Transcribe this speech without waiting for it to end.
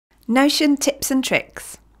Notion tips and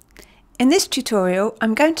tricks. In this tutorial,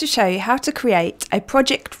 I'm going to show you how to create a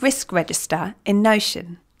project risk register in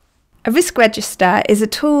Notion. A risk register is a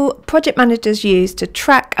tool project managers use to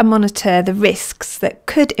track and monitor the risks that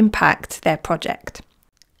could impact their project.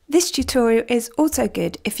 This tutorial is also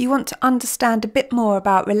good if you want to understand a bit more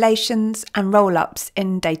about relations and roll-ups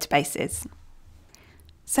in databases.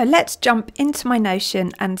 So let's jump into my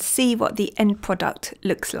Notion and see what the end product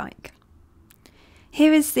looks like.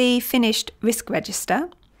 Here is the finished risk register.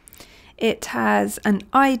 It has an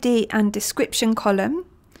ID and description column,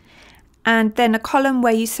 and then a column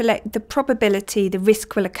where you select the probability the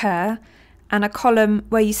risk will occur, and a column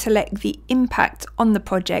where you select the impact on the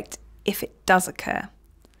project if it does occur.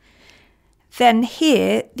 Then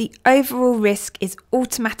here, the overall risk is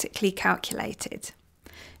automatically calculated.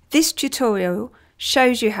 This tutorial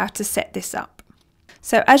shows you how to set this up.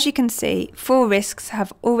 So as you can see, 4 risks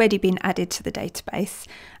have already been added to the database,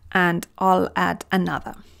 and I'll add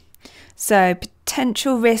another. So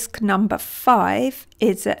potential risk number 5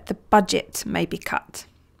 is that the budget may be cut.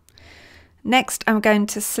 Next, I'm going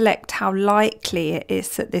to select how likely it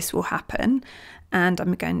is that this will happen, and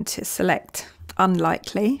I'm going to select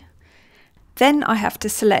unlikely. Then I have to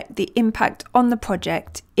select the impact on the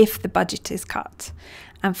project if the budget is cut,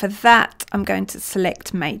 and for that I'm going to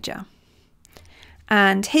select major.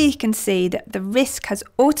 And here you can see that the risk has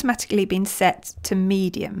automatically been set to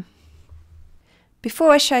medium.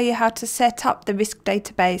 Before I show you how to set up the risk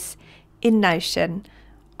database in Notion,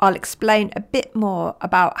 I'll explain a bit more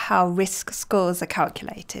about how risk scores are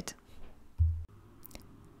calculated.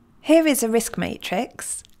 Here is a risk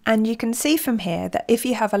matrix, and you can see from here that if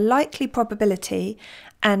you have a likely probability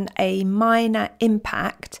and a minor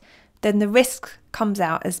impact, then the risk comes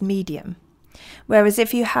out as medium. Whereas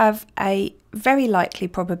if you have a very likely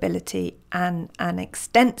probability and an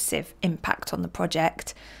extensive impact on the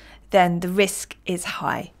project, then the risk is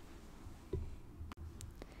high.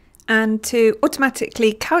 And to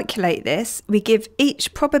automatically calculate this, we give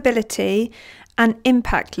each probability and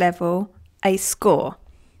impact level a score.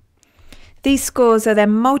 These scores are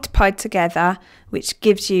then multiplied together, which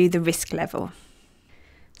gives you the risk level.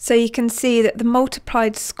 So you can see that the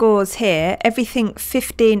multiplied scores here, everything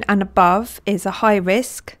 15 and above is a high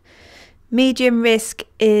risk. Medium risk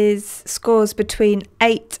is scores between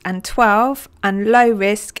 8 and 12, and low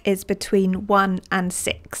risk is between 1 and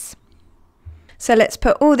 6. So let's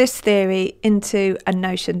put all this theory into a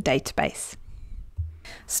Notion database.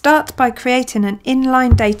 Start by creating an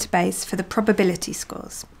inline database for the probability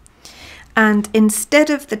scores. And instead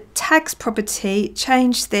of the tags property,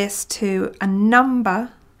 change this to a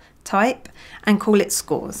number type and call it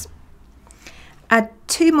scores. Add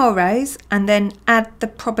 2 more rows and then add the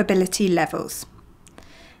probability levels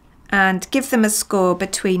and give them a score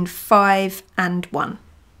between 5 and 1.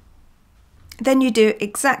 Then you do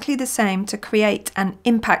exactly the same to create an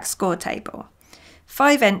impact score table.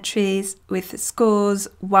 5 entries with scores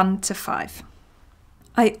 1 to 5.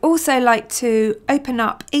 I also like to open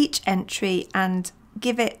up each entry and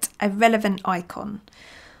give it a relevant icon.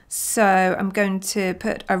 So I'm going to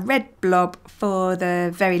put a red blob for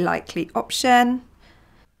the very likely option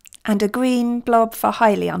and a green blob for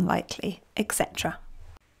highly unlikely, etc.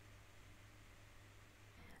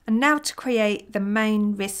 And now to create the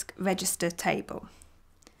main risk register table.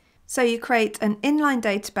 So you create an inline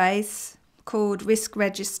database called risk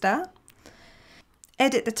register,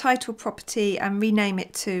 edit the title property and rename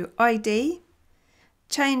it to ID,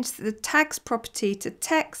 change the tags property to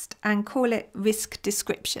text and call it risk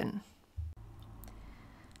description.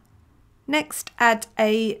 Next, add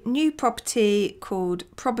a new property called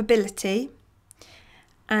probability,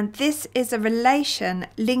 and this is a relation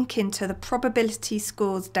linking to the probability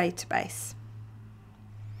scores database.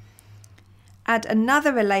 Add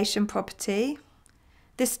another relation property,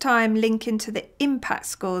 this time linking to the impact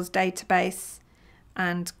scores database,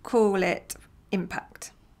 and call it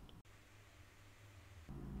impact.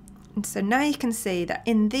 And so now you can see that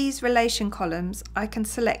in these relation columns, I can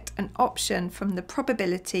select an option from the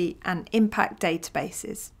probability and impact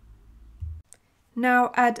databases.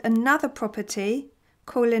 Now add another property,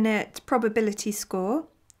 calling it probability score.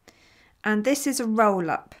 And this is a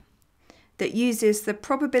roll-up that uses the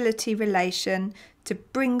probability relation to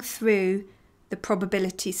bring through the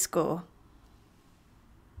probability score.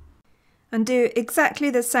 And do exactly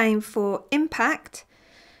the same for impact.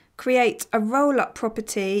 Create a roll-up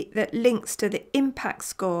property that links to the impact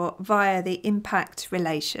score via the impact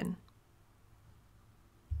relation.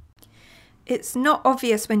 It's not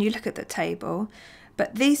obvious when you look at the table,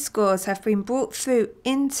 but these scores have been brought through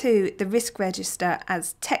into the risk register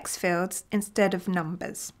as text fields instead of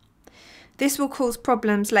numbers. This will cause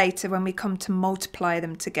problems later when we come to multiply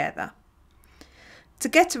them together. To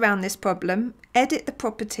get around this problem, edit the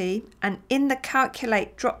property and in the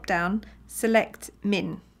Calculate drop-down, select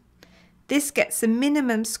Min. This gets the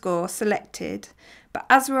minimum score selected, but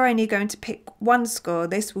as we're only going to pick one score,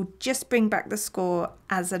 this will just bring back the score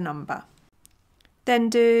as a number. Then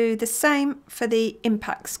do the same for the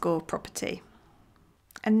impact score property.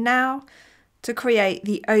 And now to create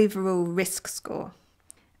the overall risk score.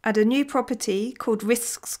 Add a new property called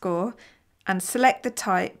risk score and select the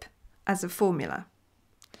type as a formula.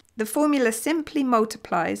 The formula simply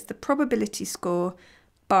multiplies the probability score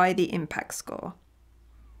by the impact score.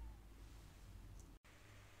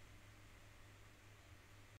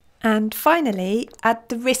 And finally, add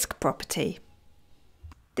the risk property.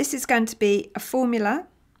 This is going to be a formula,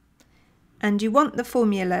 and you want the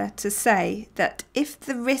formula to say that if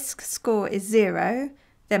the risk score is 0,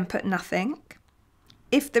 then put nothing.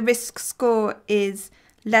 If the risk score is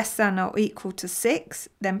less than or equal to 6,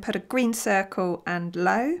 then put a green circle and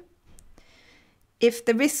low. If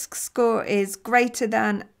the risk score is greater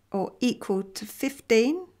than or equal to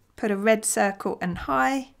 15, put a red circle and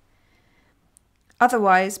high.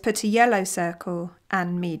 Otherwise, put a yellow circle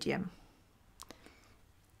and medium.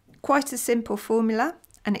 Quite a simple formula,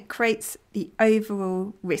 and it creates the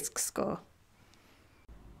overall risk score.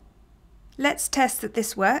 Let's test that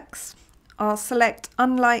this works. I'll select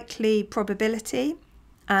unlikely probability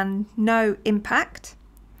and no impact,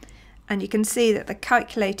 and you can see that the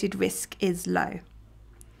calculated risk is low.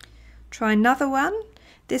 Try another one,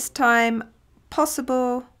 this time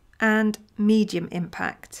possible and medium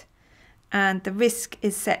impact, and the risk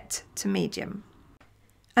is set to medium.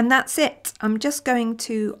 And that's it. I'm just going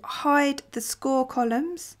to hide the score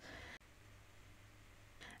columns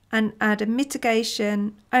and add a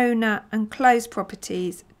mitigation, owner and close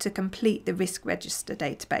properties to complete the risk register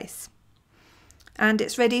database. And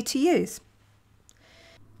it's ready to use.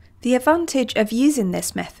 The advantage of using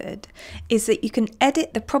this method is that you can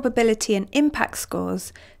edit the probability and impact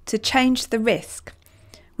scores to change the risk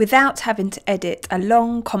without having to edit a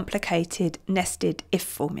long, complicated nested if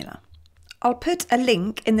formula. I'll put a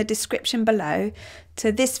link in the description below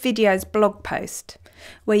to this video's blog post,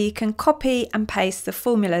 where you can copy and paste the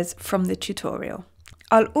formulas from the tutorial.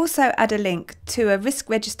 I'll also add a link to a risk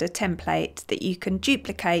register template that you can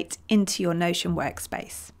duplicate into your Notion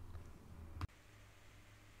workspace.